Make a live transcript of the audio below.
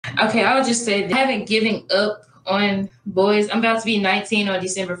Okay, I'll just say that I haven't given up on boys. I'm about to be 19 on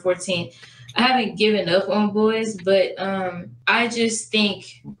December 14th. I haven't given up on boys, but I just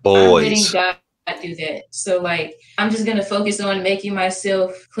think I'm letting God do that. So like, I'm just gonna focus on making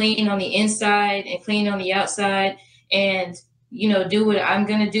myself clean on the inside and clean on the outside, and do what I'm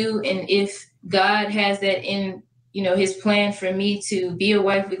gonna do. And if God has that in His plan for me to be a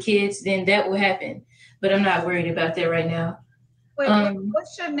wife with kids, then that will happen. But I'm not worried about that right now. Wait,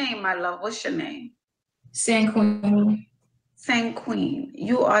 what's your name, my love? What's your name? Sang Queen. Sang Queen.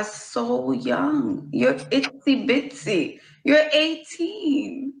 You are so young. You're itsy bitsy. You're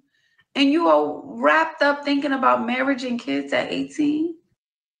 18. And you are wrapped up thinking about marriage and kids at 18?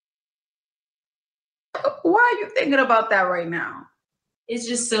 Why are you thinking about that right now? It's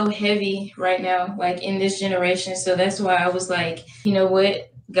just so heavy right now, like in this generation. So that's why I was like, you know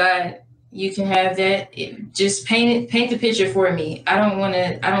what, God, you can have that. Just paint the picture for me. I don't want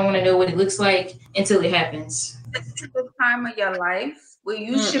to know what it looks like until it happens. This is the time of your life where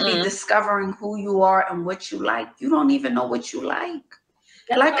you should be discovering who you are and what you like. You don't even know what you like.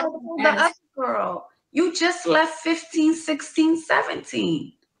 That's like I told the other girl, you just left 15, 16,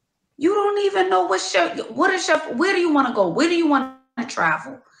 17. You don't even know where do you want to go? Where do you want to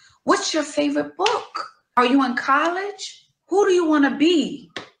travel? What's your favorite book? Are you in college? Who do you want to be?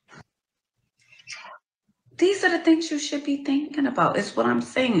 These are the things you should be thinking about, is what I'm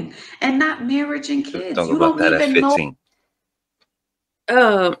saying. And not marriage and kids. You don't even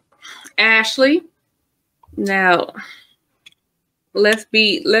know. Ashley, now let's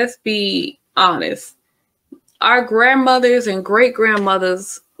be honest. Our grandmothers and great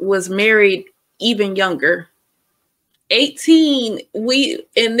grandmothers was married even younger. 18,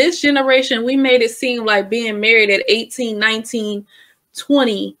 in this generation, we made it seem like being married at 18, 19,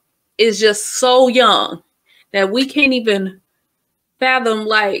 20 is just so young that we can't even fathom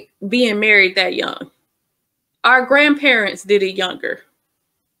like being married that young. Our grandparents did it younger.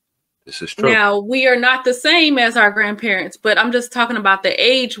 This is true. Now, we are not the same as our grandparents, but I'm just talking about the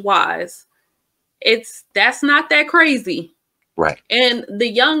age-wise. That's not that crazy. Right. And the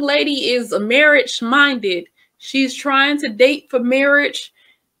young lady is marriage-minded. She's trying to date for marriage.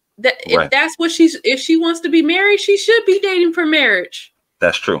 If she wants to be married, she should be dating for marriage.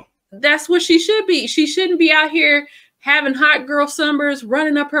 That's true. That's what she should be. She shouldn't be out here having hot girl summers,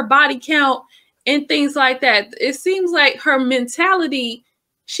 running up her body count and things like that. It seems like her mentality,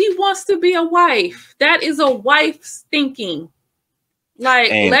 she wants to be a wife. That is a wife's thinking.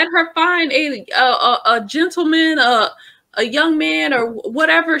 Like, let her find a gentleman, a young man, or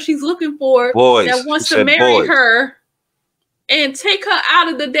whatever she's looking for that wants to marry her, and take her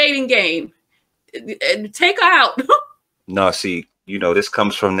out of the dating game. Take her out. No, see, this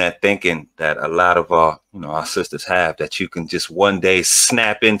comes from that thinking that a lot of our sisters have, that you can just one day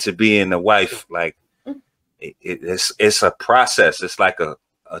snap into being a wife. Like it's a process. It's like a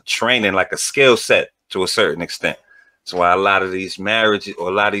training, like a skill set to a certain extent. That's why a lot of these marriages, or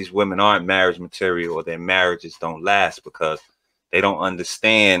a lot of these women, aren't marriage material, or their marriages don't last, because they don't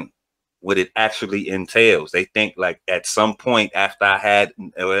understand what it actually entails. They think like at some point after I had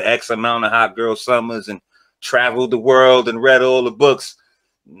X amount of hot girl summers and traveled the world and read all the books,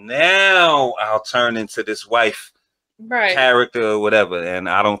 now I'll turn into this wife character or whatever. And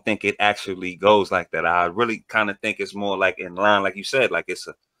I don't think it actually goes like that. I really kind of think it's more like in line, like you said, like it's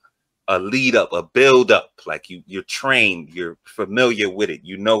a lead up, a build up. Like you're trained, you're familiar with it,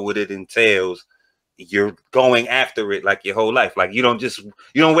 you know what it entails. You're going after it like your whole life. Like you don't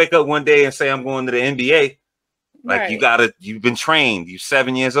wake up one day and say, I'm going to the NBA. Like you've been trained. You're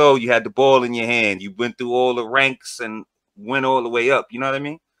 7 years old. You had the ball in your hand. You went through all the ranks and went all the way up. You know what I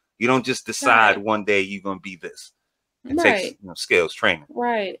mean? You don't just decide one day you're going to be this. It takes skills, training.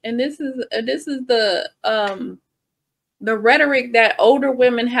 Right. And this is the rhetoric that older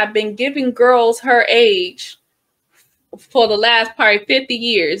women have been giving girls her age for the last probably 50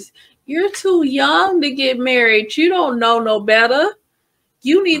 years. You're too young to get married. You don't know no better.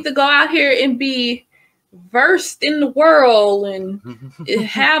 You need to go out here and be versed in the world and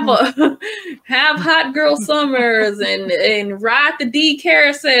have hot girl summers and ride the D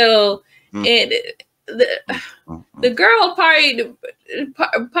carousel. And the girl probably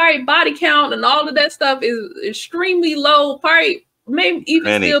body count and all of that stuff is extremely low. Probably maybe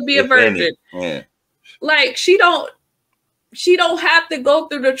even still be a virgin. Like she don't have to go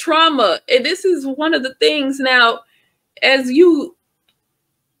through the trauma. And this is one of the things now, as you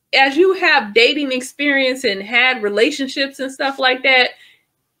have dating experience and had relationships and stuff like that,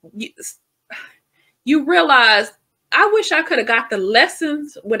 you realize, I wish I could have got the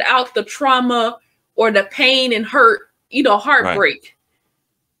lessons without the trauma or the pain and hurt, heartbreak.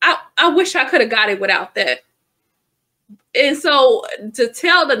 Right. I wish I could have got it without that. And so to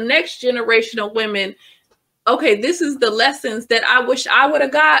tell the next generation of women, okay, this is the lessons that I wish I would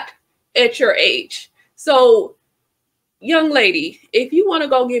have got at your age. So, young lady, if you want to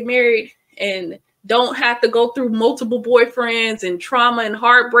go get married and don't have to go through multiple boyfriends and trauma and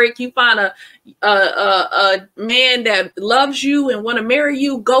heartbreak, you find a man that loves you and want to marry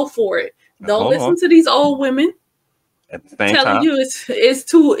you, go for it. Don't listen to these old women telling you it's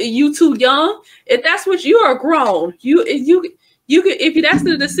too young. If that's what you are grown, you can, if that's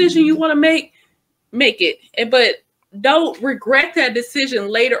the decision you want to make it. But don't regret that decision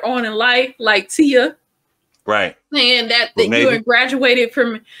later on in life, like Tia. Right. Saying that you graduated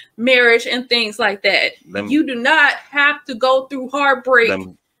from marriage and things like that. You do not have to go through heartbreak.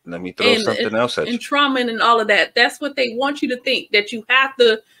 Let me throw something else at you. And trauma and all of that. That's what they want you to think, that you have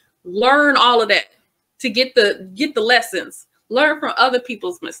to learn all of that to get the lessons. Learn from other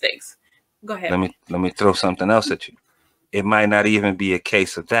people's mistakes. Go ahead. Let me throw something else at you. It might not even be a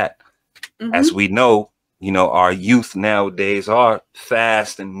case of that. As we know, our youth nowadays are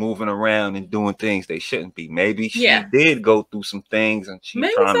fast and moving around and doing things they shouldn't be. Maybe she did go through some things and she's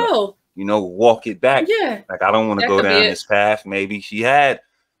trying to, walk it back. Yeah. Like, I don't want to go down this path. Maybe she had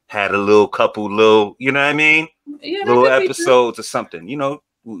a couple, you know what I mean? Yeah, little episodes or something.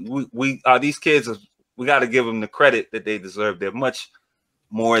 We these kids, we got to give them the credit that they deserve. They're much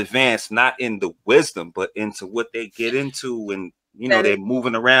more advanced, not in the wisdom, but into what they get into. And, they're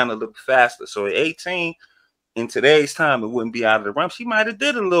moving around a little faster. So at 18, in today's time, it wouldn't be out of the realm. She might have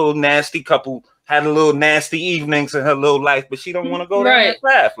did a little nasty had a little nasty evenings in her little life, but she don't want to go down that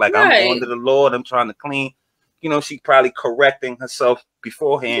path. Like, I'm going to the Lord, I'm trying to clean. She's probably correcting herself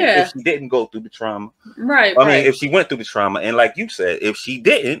beforehand if she didn't go through the trauma. Right. I mean, if she went through the trauma, and like you said, if she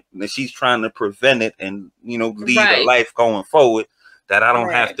didn't, then she's trying to prevent it and, lead a life going forward that I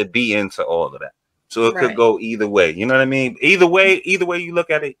don't have to be into all of that. So it could go either way. You know what I mean? Either way you look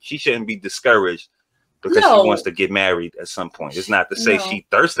at it, she shouldn't be discouraged because she wants to get married at some point. It's not to say she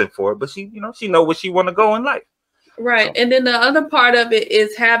thirsting for it, but she know where she want to go in life. Right. So. And then the other part of it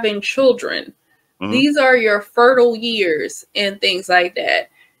is having children. These are your fertile years and things like that.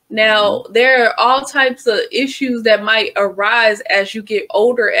 Now, there are all types of issues that might arise as you get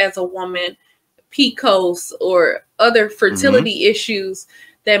older as a woman, PCOS or other fertility issues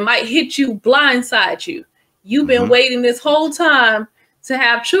that might hit you, blindside you. You've been waiting this whole time to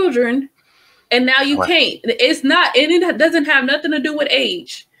have children, and now you can't. It's not, and it doesn't have nothing to do with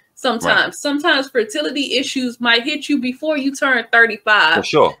age. Sometimes fertility issues might hit you before you turn 35. For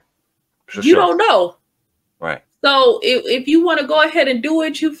sure. You don't know. Right. So if you want to go ahead and do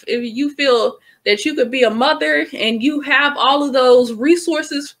it, if you feel that you could be a mother and you have all of those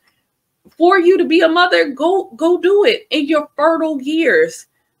resources for you to be a mother, go do it in your fertile years.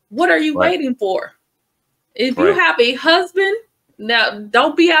 What are you waiting for? If you have a husband, now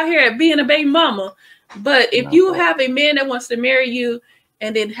don't be out here being a baby mama. But if you have a man that wants to marry you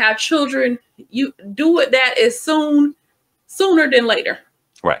and then have children, you do it that as sooner than later.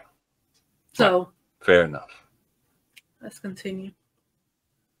 Right. So fair enough. Let's continue.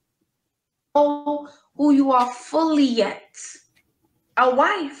 Know who you are fully yet. A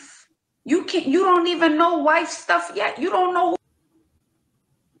wife. You don't even know wife stuff yet. You don't know.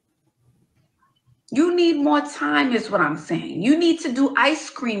 You need more time is what I'm saying. You need to do ice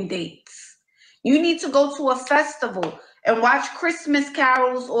cream dates. You need to go to a festival and watch Christmas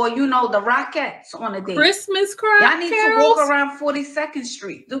carols or, the Rockettes on a date. Christmas carols? Y'all need to walk around 42nd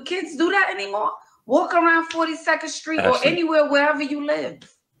Street. Do kids do that anymore? Walk around 42nd Street or anywhere, wherever you live.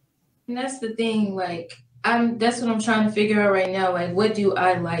 And that's the thing, that's what I'm trying to figure out right now. Like, what do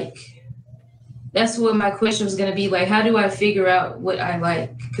I like? That's what my question was going to be. Like, how do I figure out what I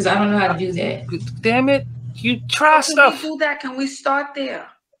like? Because I don't know how to do that. Damn it. You try stuff. Can we do that? Can we start there?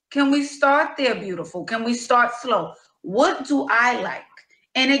 Can we start there, beautiful? Can we start slow? What do I like?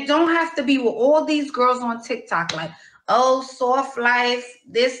 And it don't have to be with all these girls on TikTok like, oh, soft life,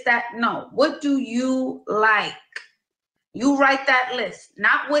 this, that. No. What do you like? You write that list.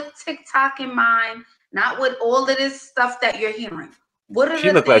 Not with TikTok in mind. Not with all of this stuff that you're hearing. What are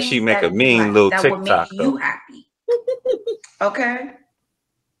she look like she make a mean little TikTok though. You happy? Okay.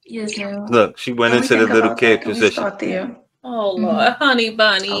 Yes, ma'am. Look, she went into the little kid position. Start there. Oh Lord, honey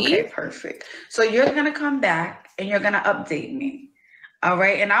bunny. Okay, perfect. So you're gonna come back and you're gonna update me. All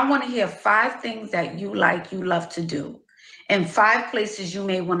right. And I want to hear 5 things that you love to do, and 5 places you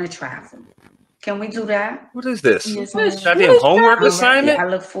may want to travel. Can we do that? What is this? Yes, goddamn homework assignment? I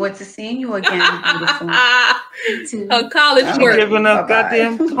look forward to seeing you again, beautiful. Her college work. Giving up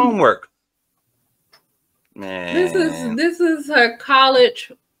goddamn homework. Man. This is her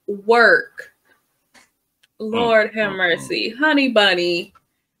college work. Lord have mercy. Honey bunny.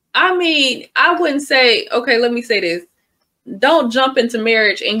 I mean, I wouldn't say, okay, let me say this. Don't jump into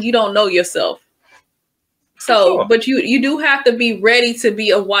marriage and you don't know yourself. So, but you do have to be ready to be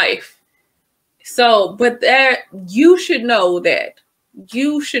a wife. So, but that you should know that.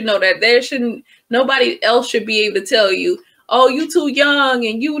 You should know that there shouldn't, nobody else should be able to tell you, oh, you too young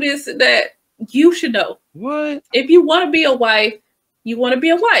and you this and that. You should know. What? If you want to be a wife, you want to be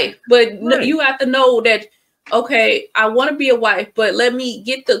a wife. But you have to know that, okay, I want to be a wife, but let me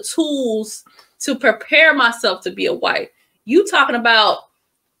get the tools to prepare myself to be a wife. You talking about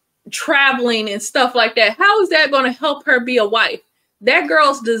traveling and stuff like that. How is that going to help her be a wife? That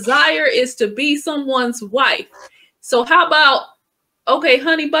girl's desire is to be someone's wife. So how about, okay,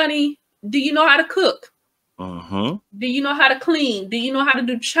 honey bunny, do you know how to cook? Mm-hmm. Do you know how to clean? Do you know how to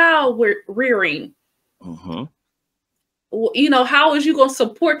do child rearing? Mm-hmm. You know, how is you going to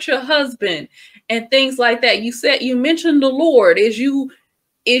support your husband and things like that? You said, you mentioned the Lord. Do you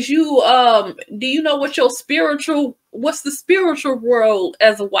know what what's the spiritual role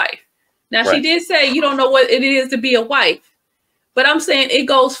as a wife? Now, She did say you don't know what it is to be a wife, but I'm saying it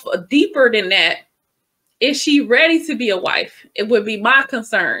goes deeper than that. Is she ready to be a wife? It would be my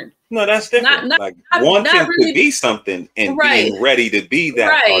concern. No, that's different. Like wanting to be something and being ready to be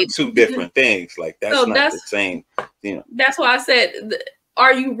that are two different things. Like that's not the same. You know. That's why I said,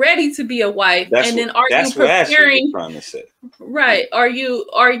 are you ready to be a wife? And then are you preparing? Trying to say. Right. Are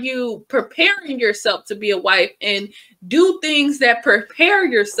you preparing yourself to be a wife and do things that prepare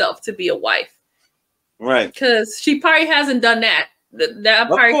yourself to be a wife? Right. Because she probably hasn't done that. That I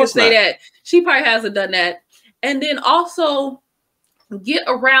probably could say that she probably hasn't done that. And then also get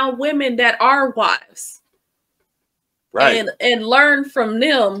around women that are wives, right? And learn from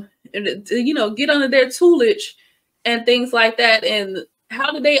them, and get under their tutelage and things like that. And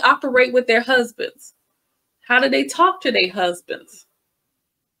how do they operate with their husbands? How do they talk to their husbands?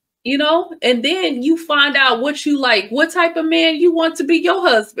 And then you find out what you like, what type of man you want to be your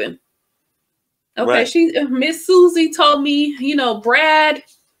husband. Okay, Miss Susie told me, Brad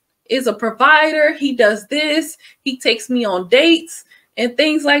is a provider. He does this. He takes me on dates and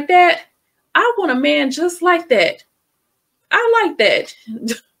things like that. I want a man just like that. I like that.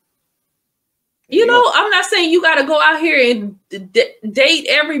 I'm not saying you got to go out here and date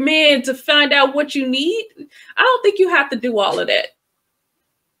every man to find out what you need. I don't think you have to do all of that.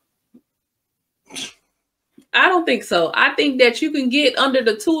 I don't think so. I think that you can get under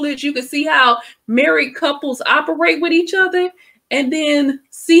the tutelage. You can see how married couples operate with each other, and then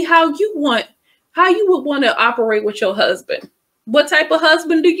see how you would want to operate with your husband. What type of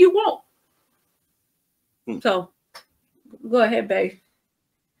husband do you want? So go ahead, babe.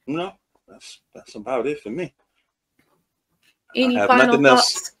 No, that's about it for me. Any final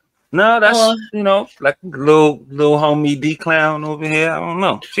thoughts? No, that's like little homie D clown over here. I don't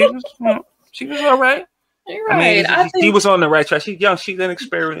know. She was all right. Right. I mean, she was on the right track. She's young. She's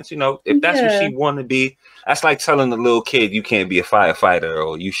inexperienced. If that's what she want to be, that's like telling the little kid you can't be a firefighter,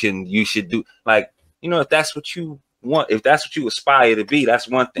 or you should do if that's what you want, if that's what you aspire to be, that's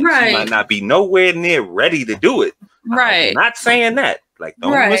one thing. Right. She might not be nowhere near ready to do it. Right. I'm not saying that. Like,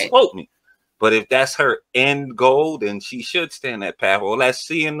 don't misquote me. But if that's her end goal, then she should stay in that path. Well, let's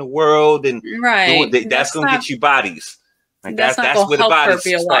see in the world and that's gonna get you bodies. Like that's where the bodies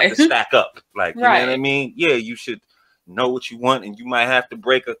start to stack up. Like, you know what I mean? Yeah, you should know what you want, and you might have to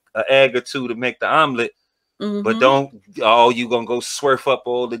break an egg or two to make the omelet. Mm-hmm. But you gonna go swerve up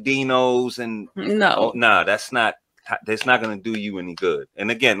all the dinos and that's not gonna do you any good.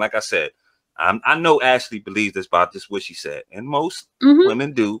 And again, like I said, I know Ashley believes this about just what she said, and most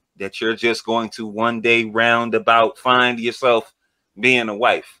women do, that you're just going to one day roundabout find yourself being a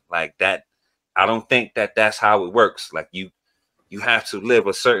wife like that. I don't think that that's how it works. Like you have to live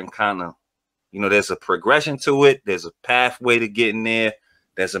a certain kind of, there's a progression to it. There's a pathway to getting there.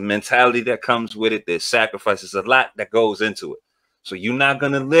 There's a mentality that comes with it. There's sacrifices, a lot that goes into it. So you're not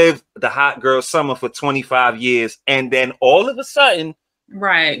going to live the hot girl summer for 25 years. And then all of a sudden,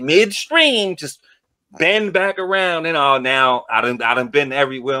 midstream, just bend back around and now I done been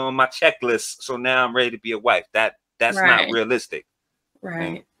everywhere on my checklist. So now I'm ready to be a wife. That's not realistic.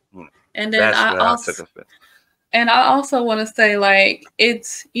 Right. And then I also want to say, like,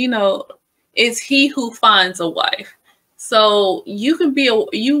 it's he who finds a wife. So you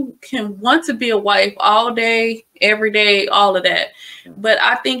can want to be a wife all day, every day, all of that. But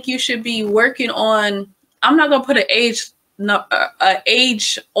I think you should be working on, I'm not going to put an age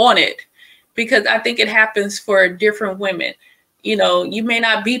on it, because I think it happens for different women. You may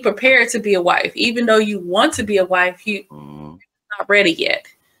not be prepared to be a wife, even though you want to be a wife, you're not ready yet.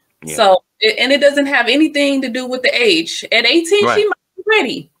 Yeah. So, and it doesn't have anything to do with the age. At 18, right. She might be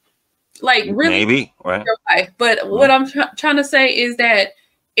ready. Like really, maybe, right? But what I'm trying to say is that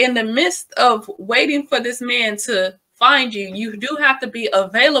in the midst of waiting for this man to find you, you do have to be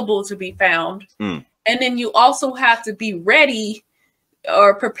available to be found. And then you also have to be ready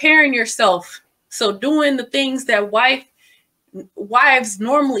or preparing yourself. So doing the things that wives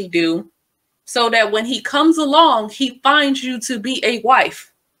normally do, so that when he comes along, he finds you to be a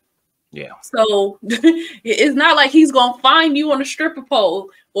wife. Yeah. So it's not like he's going to find you on a stripper pole,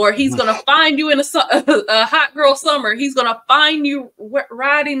 or he's going to find you in a hot girl summer. He's going to find you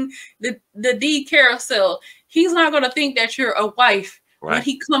riding the D carousel. He's not going to think that you're a wife when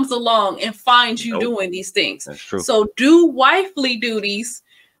he comes along and finds you doing these things. That's true. So do wifely duties,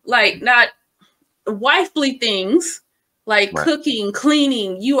 like not wifely things, like cooking,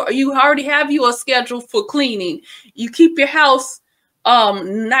 cleaning. You already have a schedule for cleaning. You keep your house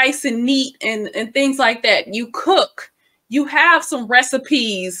nice and neat and things like that. You cook. You have some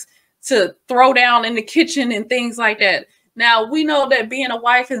recipes to throw down in the kitchen and things like that. Now, we know that being a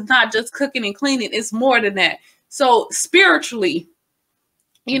wife is not just cooking and cleaning. It's more than that. So spiritually,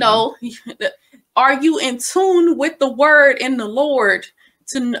 you know, are you in tune with the word and the Lord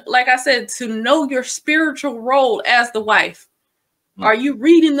to, like I said, to know your spiritual role as the wife? Are you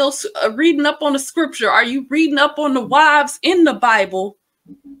reading reading up on the scripture? Are you reading up on the wives in the Bible?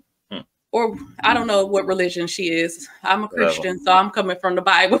 Or I don't know what religion she is. I'm a Christian, so I'm coming from the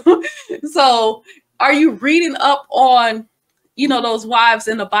Bible. So are you reading up on, you know, those wives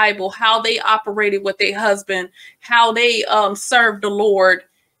in the Bible, how they operated with their husband, how they served the Lord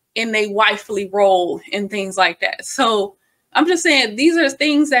in their wifely role and things like that? So I'm just saying, these are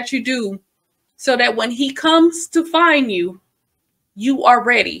things that you do so that when he comes to find you, you are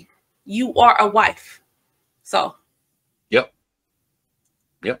ready. You are a wife. So. Yep.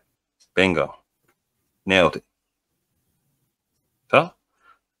 Bingo. Nailed it. So,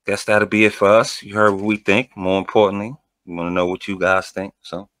 guess that'll be it for us. You heard what we think. More importantly, we want to know what you guys think.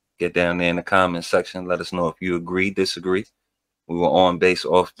 So, get down there in the comment section. Let us know if you agree, disagree. We were on base,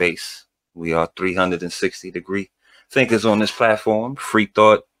 off base. We are 360-degree thinkers on this platform. Free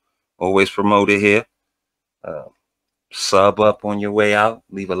thought, always promoted here. Sub up on your way out.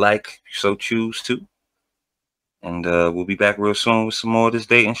 Leave a like if you so choose to. And we'll be back real soon with some more of this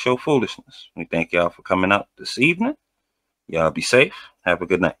dating show foolishness. We thank y'all for coming out this evening. Y'all be safe. Have a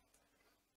good night.